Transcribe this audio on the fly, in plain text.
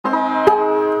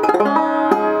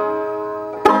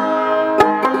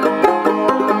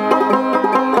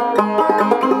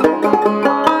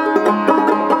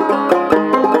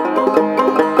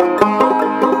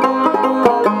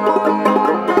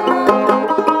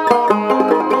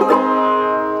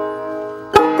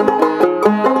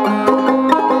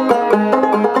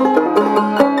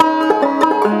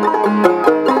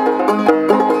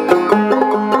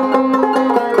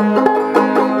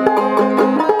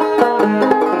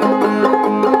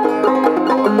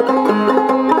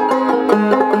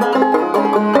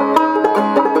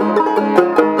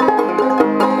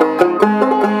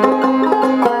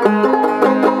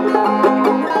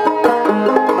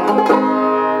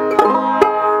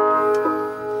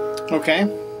Okay,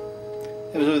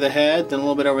 it was over the head, then a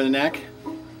little bit over the neck.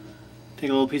 Take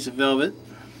a little piece of velvet,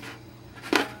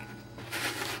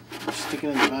 stick it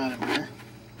in the bottom here.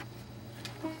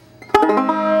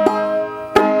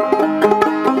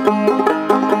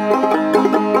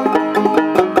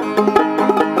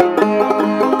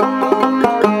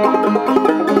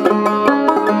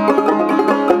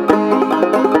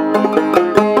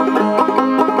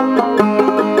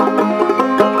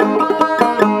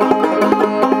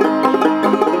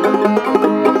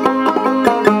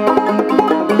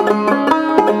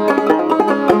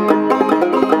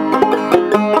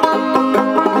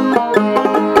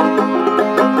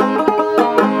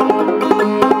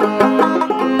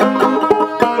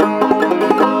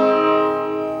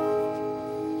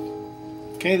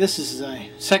 Okay, this is a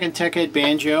second Tackhead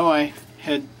banjo. I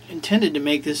had intended to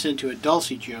make this into a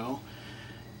dulcijo,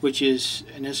 which is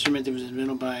an instrument that was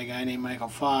invented by a guy named Michael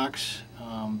Fox,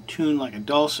 tuned like a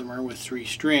dulcimer with 3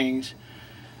 strings,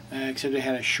 except it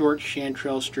had a short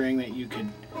chanterelle string that you could,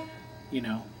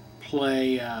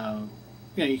 play,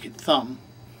 you could thumb,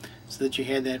 so that you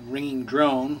had that ringing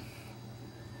drone.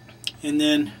 And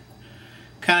then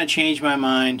kind of changed my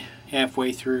mind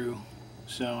halfway through,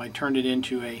 so I turned it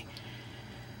into a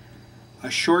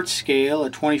short scale,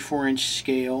 a 24-inch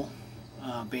scale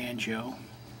banjo.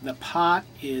 The pot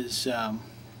is a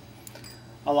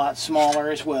lot smaller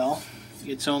as well.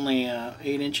 It's only 8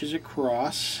 inches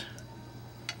across.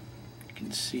 You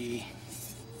can see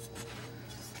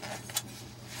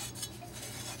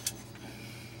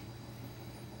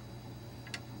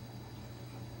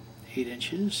eight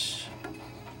inches.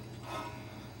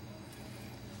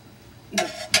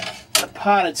 The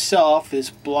pot itself is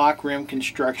block rim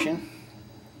construction.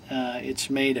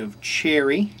 It's made of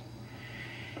cherry,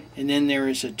 and then there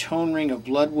is a tone ring of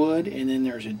bloodwood, and then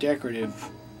there's a decorative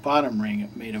bottom ring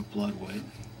made of bloodwood.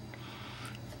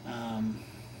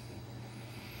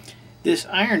 This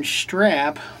iron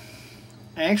strap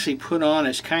I actually put on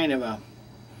as kind of a,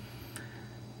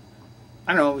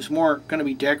 I don't know, it was more going to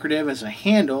be decorative as a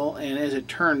handle, and as it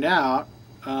turned out,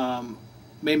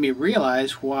 made me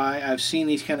realize why I've seen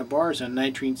these kind of bars on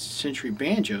 19th century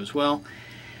banjos. Well,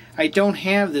 I don't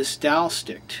have this dowel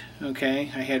sticked, okay?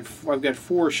 I've got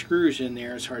 4 screws in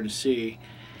there. It's hard to see,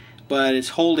 but it's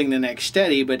holding the neck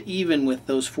steady. But even with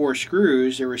those 4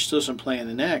 screws, there was still some play in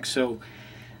the neck. So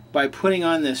by putting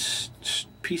on this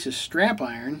piece of strap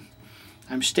iron,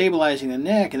 I'm stabilizing the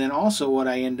neck, and then also what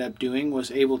I ended up doing was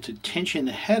able to tension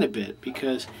the head a bit,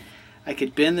 because I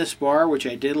could bend this bar, which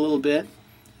I did a little bit,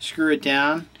 screw it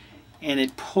down, and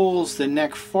it pulls the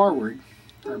neck forward,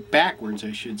 or backwards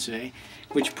I should say,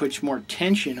 which puts more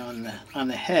tension on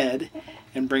the head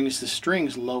and brings the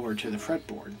strings lower to the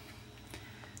fretboard.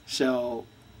 So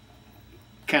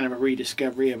kind of a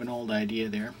rediscovery of an old idea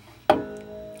there.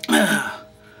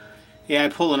 Yeah, I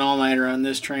pulled an all-nighter on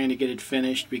this trying to get it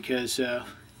finished, because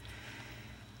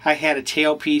I had a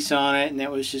tailpiece on it, and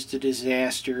that was just a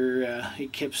disaster.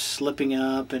 It kept slipping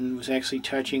up and was actually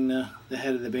touching the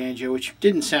head of the banjo, which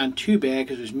didn't sound too bad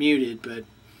because it was muted, but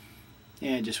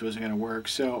yeah, it just wasn't going to work.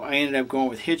 So I ended up going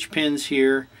with hitch pins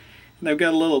here, and I've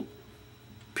got a little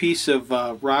piece of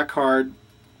rock-hard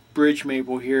bridge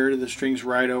maple here. The strings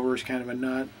right over is kind of a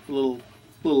nut, a little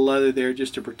leather there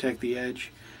just to protect the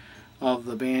edge of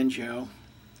the banjo.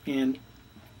 And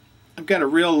I've got a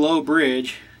real low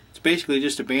bridge. It's basically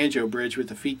just a banjo bridge with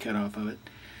the feet cut off of it.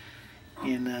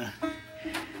 And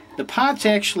the pot's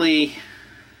actually,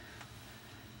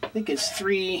 I think it's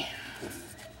 3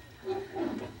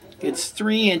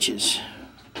 inches.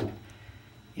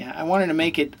 Yeah, I wanted to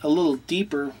make it a little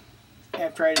deeper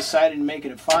after I decided to make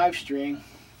it a 5-string.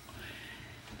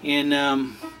 And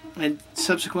I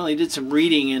subsequently did some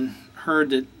reading and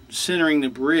heard that centering the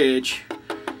bridge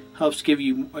helps give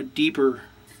you a deeper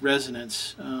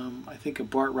resonance. I think a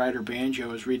Bart Ryder banjo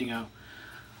was reading a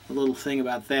little thing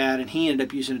about that, and he ended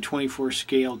up using a 24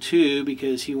 scale too,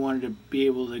 because he wanted to be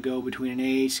able to go between an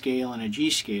A scale and a G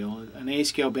scale. An A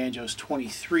scale banjo is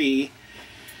 23,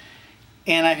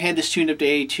 and I've had this tuned up to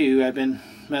A2. I've been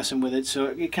messing with it, so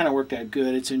it kind of worked out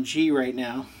good. It's in G right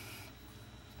now.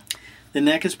 The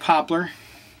neck is poplar,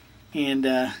 and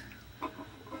the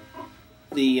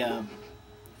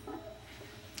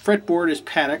fretboard is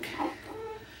paddock.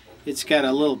 It's got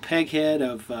a little peg head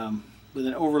of with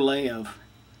an overlay of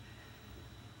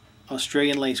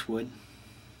Australian lacewood,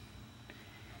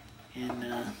 and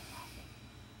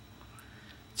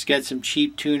it's got some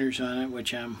cheap tuners on it,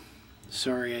 which I'm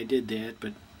sorry I did that,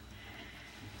 but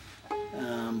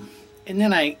and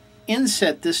then I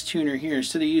inset this tuner here.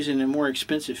 Instead of using a more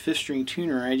expensive 5th-string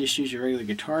tuner, I just used a regular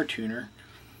guitar tuner,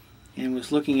 and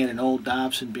was looking at an old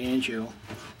Dobson banjo,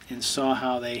 and saw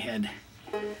how they had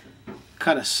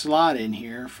cut a slot in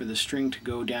here for the string to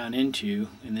go down into,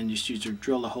 and then just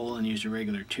drill a hole and use a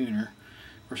regular tuner.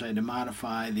 Of course, I had to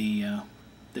modify the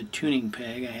tuning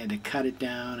peg. I had to cut it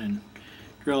down and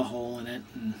drill a hole in it,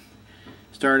 and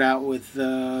start out with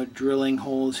drilling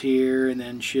holes here, and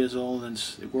then chisel, and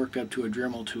it worked up to a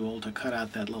Dremel tool to cut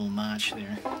out that little notch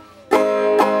there.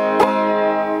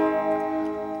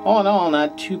 All in all,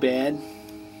 not too bad.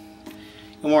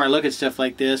 The more I look at stuff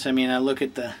like this, I mean, I look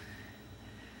at the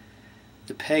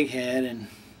peg head and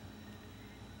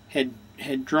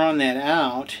had drawn that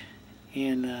out,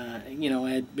 and you know,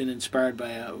 I had been inspired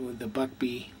by the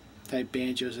Buckbee type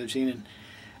banjos I've seen, and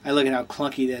I look at how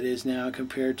clunky that is now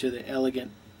compared to the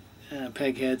elegant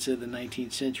peg heads of the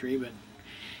 19th century, but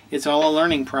it's all a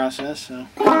learning process. So.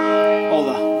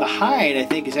 Oh, the hide, I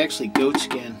think, is actually goat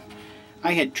skin.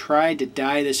 I had tried to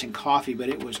dye this in coffee, but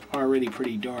it was already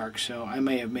pretty dark, so I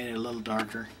may have made it a little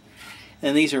darker.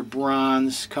 And these are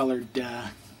bronze colored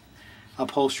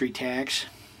upholstery tacks.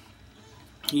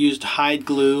 Used hide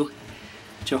glue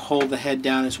to hold the head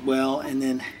down as well, and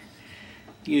then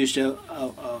used a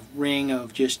ring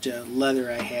of just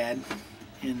leather I had.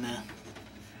 And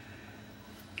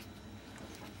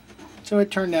so it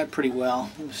turned out pretty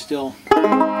well. I was still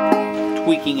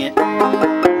tweaking it.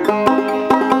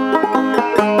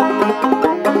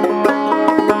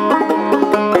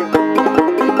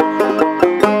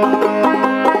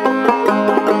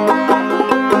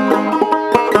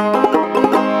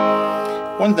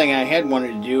 One thing I had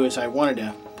wanted to do is I wanted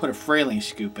to put a frailing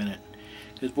scoop in it,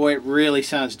 because boy, it really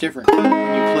sounds different when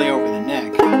you play over the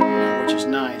neck, which is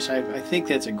nice. I think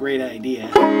that's a great idea.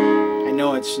 I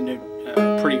know it's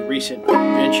a pretty recent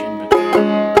invention, but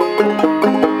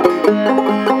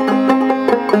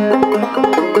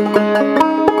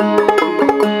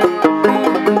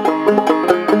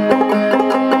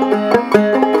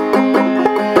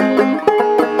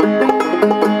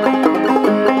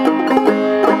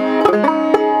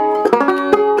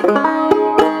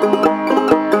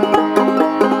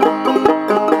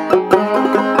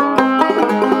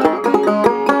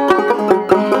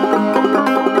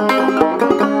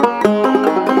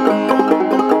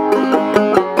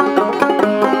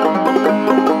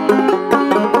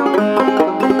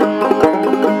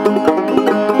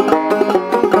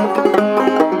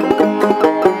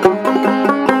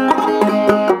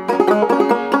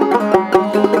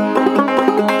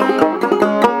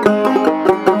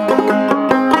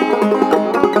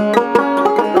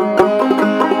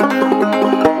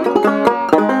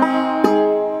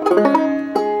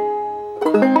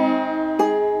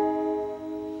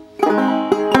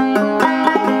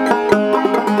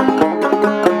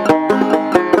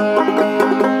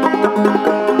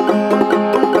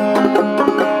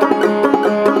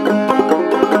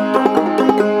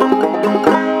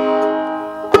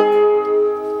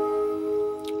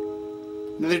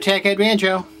another Tackhead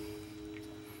banjo.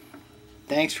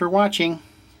 Thanks for watching.